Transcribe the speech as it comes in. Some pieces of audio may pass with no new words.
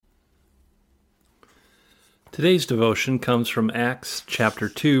Today's devotion comes from Acts chapter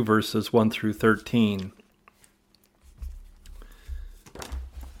 2, verses 1 through 13.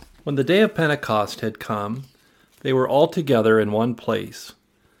 When the day of Pentecost had come, they were all together in one place.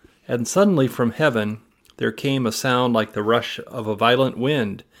 And suddenly from heaven there came a sound like the rush of a violent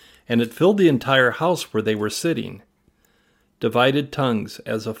wind, and it filled the entire house where they were sitting. Divided tongues,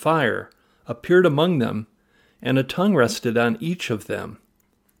 as of fire, appeared among them, and a tongue rested on each of them.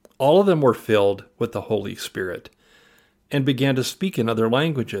 All of them were filled with the Holy Spirit, and began to speak in other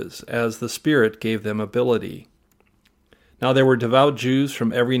languages, as the Spirit gave them ability. Now there were devout Jews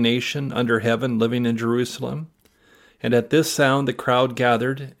from every nation under heaven living in Jerusalem. And at this sound the crowd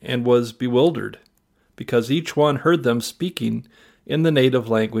gathered and was bewildered, because each one heard them speaking in the native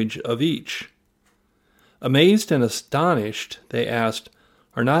language of each. Amazed and astonished, they asked,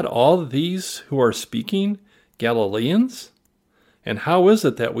 "Are not all these who are speaking Galileans? And how is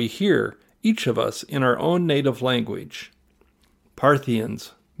it that we hear, each of us, in our own native language?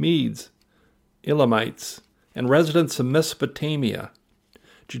 Parthians, Medes, Elamites, and residents of Mesopotamia,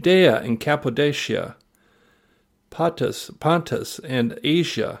 Judea and Cappadocia, Pontus and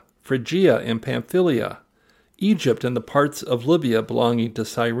Asia, Phrygia and Pamphylia, Egypt and the parts of Libya belonging to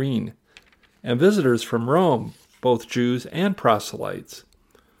Cyrene, and visitors from Rome, both Jews and proselytes,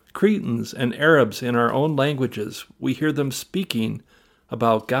 Cretans and Arabs in our own languages, we hear them speaking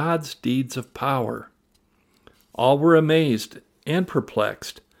about God's deeds of power." All were amazed and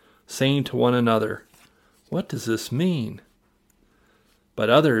perplexed, saying to one another, "What does this mean?" But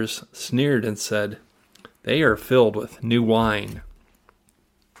others sneered and said, "They are filled with new wine."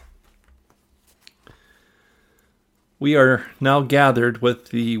 We are now gathered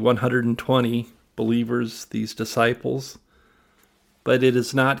with the 120 believers, these disciples, but it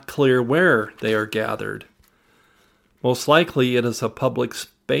is not clear where they are gathered. Most likely it is a public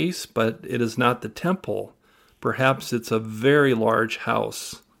space, but it is not the temple. Perhaps it's a very large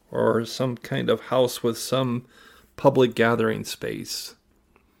house, or some kind of house with some public gathering space.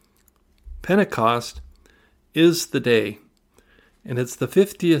 Pentecost is the day, and it's the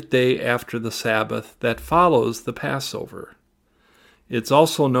 50th day after the Sabbath that follows the Passover. It's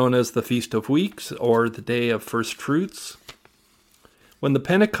also known as the Feast of Weeks, or the Day of First Fruits. When the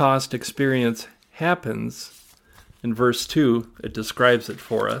Pentecost experience happens, in verse 2, it describes it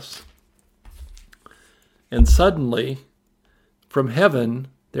for us. And suddenly, from heaven,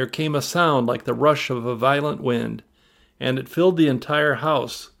 there came a sound like the rush of a violent wind, and it filled the entire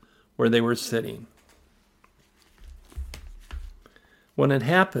house where they were sitting. When it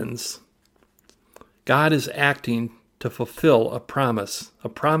happens, God is acting to fulfill a promise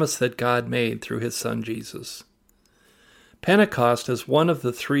that God made through his Son Jesus. Pentecost is one of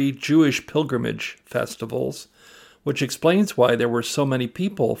the 3 Jewish pilgrimage festivals, which explains why there were so many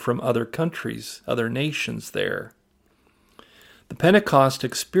people from other countries, other nations there. The Pentecost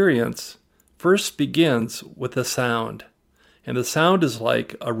experience first begins with a sound, and the sound is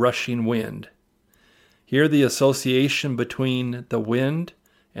like a rushing wind. Here the association between the wind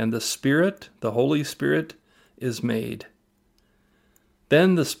and the Spirit, the Holy Spirit, is made.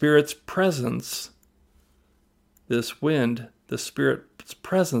 Then the Spirit's presence, this wind, the Spirit's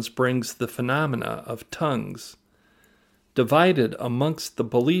presence brings the phenomena of tongues, divided amongst the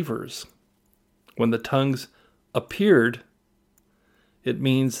believers. When the tongues appeared, it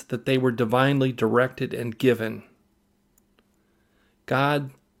means that they were divinely directed and given.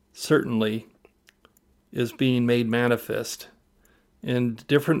 God certainly is being made manifest in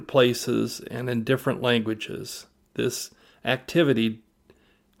different places and in different languages. This activity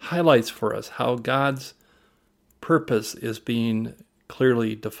highlights for us how God's purpose is being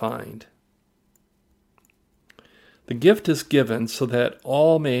clearly defined. The gift is given so that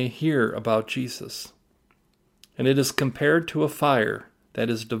all may hear about Jesus, and it is compared to a fire that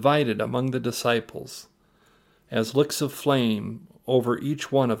is divided among the disciples, as licks of flame over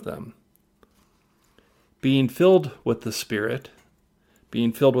each one of them. Being filled with the Spirit,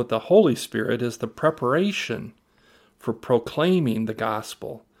 being filled with the Holy Spirit, is the preparation for proclaiming the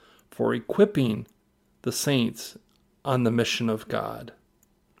gospel, for equipping the saints on the mission of God.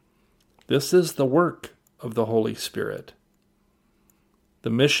 This is the work of the Holy Spirit.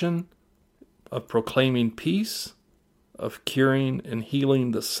 The mission of proclaiming peace, of curing and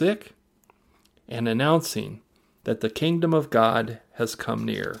healing the sick, and announcing that the kingdom of God has come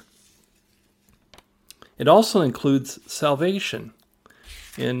near. It also includes salvation.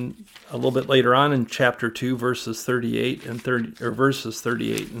 In a little bit later on in chapter 2, verses 38 and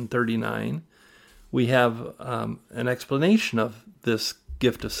 39, we have an explanation of this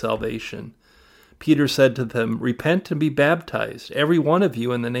gift of salvation. Peter said to them, "Repent and be baptized, every one of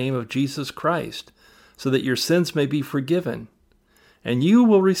you, in the name of Jesus Christ, so that your sins may be forgiven. And you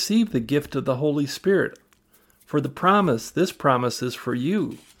will receive the gift of the Holy Spirit. For this promise is for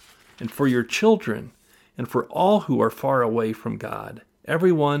you and for your children and for all who are far away from God,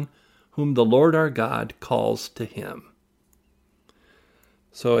 everyone whom the Lord our God calls to him.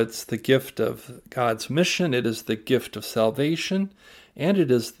 So it's the gift of God's mission, it is the gift of salvation, and it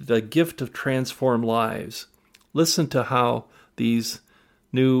is the gift of transformed lives. Listen to how these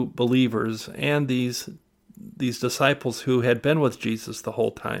new believers and these disciples who had been with Jesus the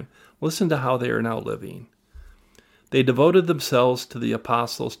whole time, listen to how they are now living. They devoted themselves to the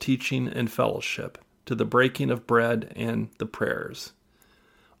apostles' teaching and fellowship, to the breaking of bread and the prayers.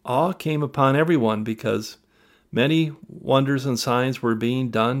 Awe came upon everyone because many wonders and signs were being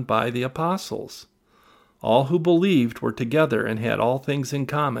done by the apostles. All who believed were together and had all things in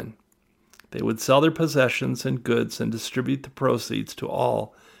common. They would sell their possessions and goods and distribute the proceeds to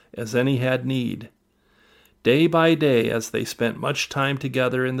all as any had need. Day by day, as they spent much time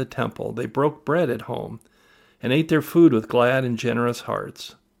together in the temple, they broke bread at home and ate their food with glad and generous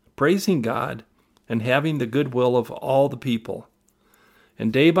hearts, praising God and having the goodwill of all the people.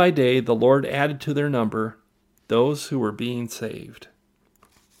 And day by day the Lord added to their number those who were being saved.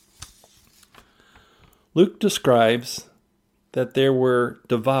 Luke describes that there were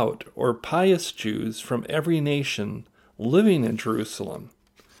devout or pious Jews from every nation living in Jerusalem.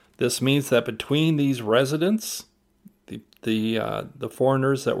 This means that between these residents, the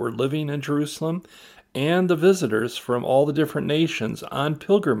foreigners that were living in Jerusalem, and the visitors from all the different nations on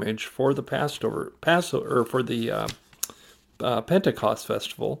pilgrimage for the Passover for the Pentecost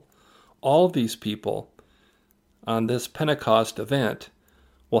festival, all of these people on this Pentecost event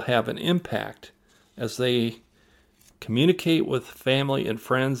will have an impact as they communicate with family and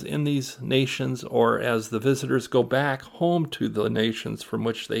friends in these nations, or as the visitors go back home to the nations from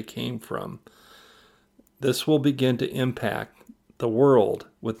which they came from. This will begin to impact the world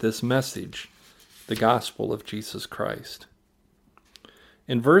with this message, the gospel of Jesus Christ.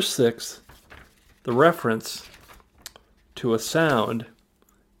 In verse 6, the reference to a sound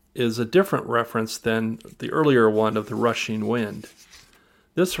is a different reference than the earlier one of the rushing wind.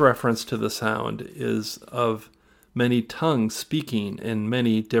 This reference to the sound is of many tongues speaking in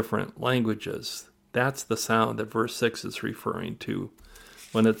many different languages. That's the sound that verse 6 is referring to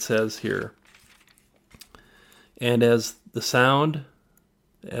when it says here, and as the sound,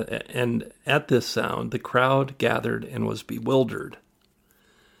 and at this sound, the crowd gathered and was bewildered.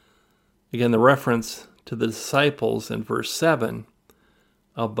 Again, the reference to the disciples in verse 7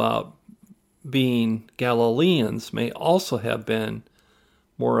 about being Galileans may also have been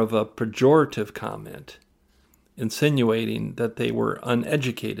more of a pejorative comment, insinuating that they were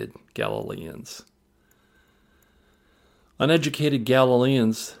uneducated Galileans. Uneducated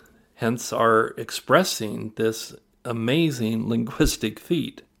Galileans, hence, are expressing this amazing linguistic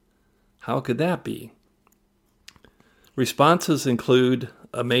feat. How could that be? Responses include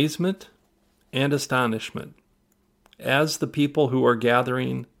amazement and astonishment. As the people who are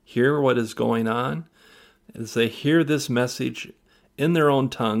gathering hear what is going on, as they hear this message in their own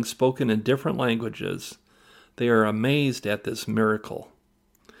tongue, spoken in different languages, they are amazed at this miracle.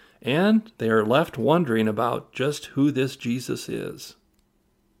 And they are left wondering about just who this Jesus is.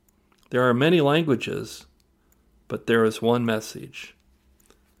 There are many languages, but there is one message.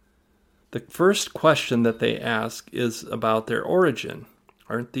 The first question that they ask is about their origin.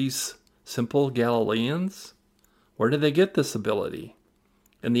 Aren't these simple Galileans? Where did they get this ability?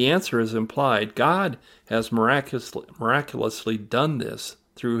 And the answer is implied. God has miraculously done this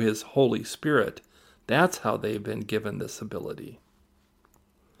through his Holy Spirit. That's how they've been given this ability.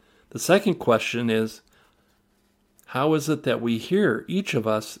 The second question is, how is it that we hear, each of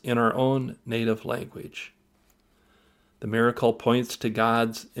us, in our own native language? The miracle points to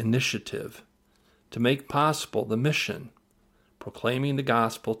God's initiative to make possible the mission, proclaiming the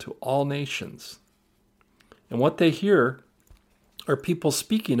gospel to all nations. And what they hear are people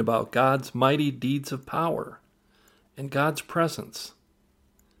speaking about God's mighty deeds of power and God's presence.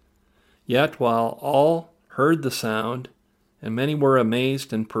 Yet while all heard the sound, and many were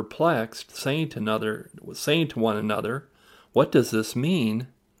amazed and perplexed, saying to one another, "What does this mean?"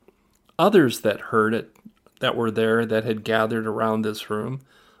 Others that heard it, that were there, that had gathered around this room,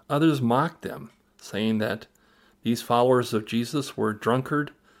 others mocked them, saying that these followers of Jesus were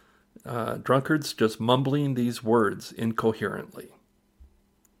drunkards just mumbling these words incoherently.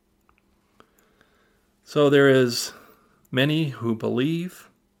 So there is many who believe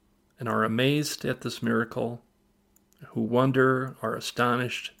and are amazed at this miracle, who wonder, are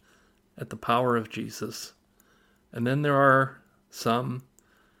astonished at the power of Jesus. And then there are some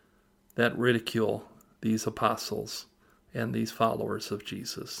that ridicule these apostles and these followers of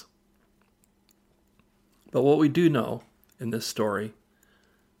Jesus. But what we do know in this story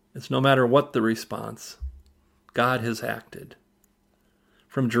is no matter what the response, God has acted.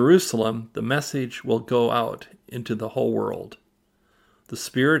 From Jerusalem, the message will go out into the whole world. The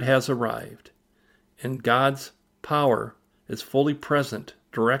Spirit has arrived, and God's power is fully present,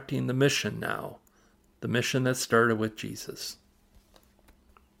 directing the mission now, the mission that started with Jesus.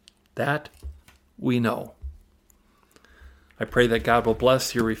 That we know. I pray that God will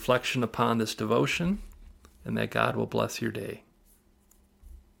bless your reflection upon this devotion, and that God will bless your day.